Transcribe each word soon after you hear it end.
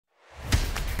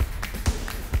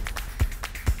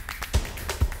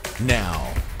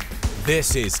Now,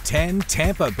 this is 10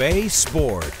 Tampa Bay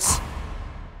Sports.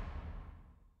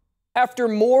 After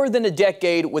more than a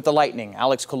decade with the Lightning,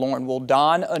 Alex Killorn will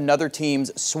don another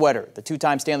team's sweater. The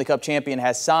two-time Stanley Cup champion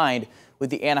has signed with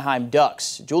the Anaheim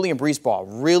Ducks. Julian Breesbaugh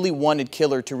really wanted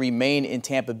Killer to remain in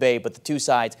Tampa Bay, but the two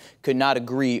sides could not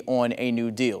agree on a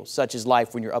new deal. Such is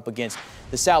life when you're up against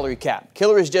the salary cap.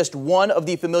 Killer is just one of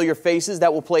the familiar faces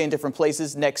that will play in different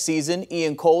places next season.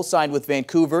 Ian Cole signed with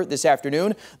Vancouver this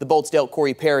afternoon. The Bolts dealt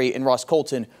Corey Perry and Ross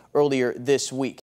Colton earlier this week.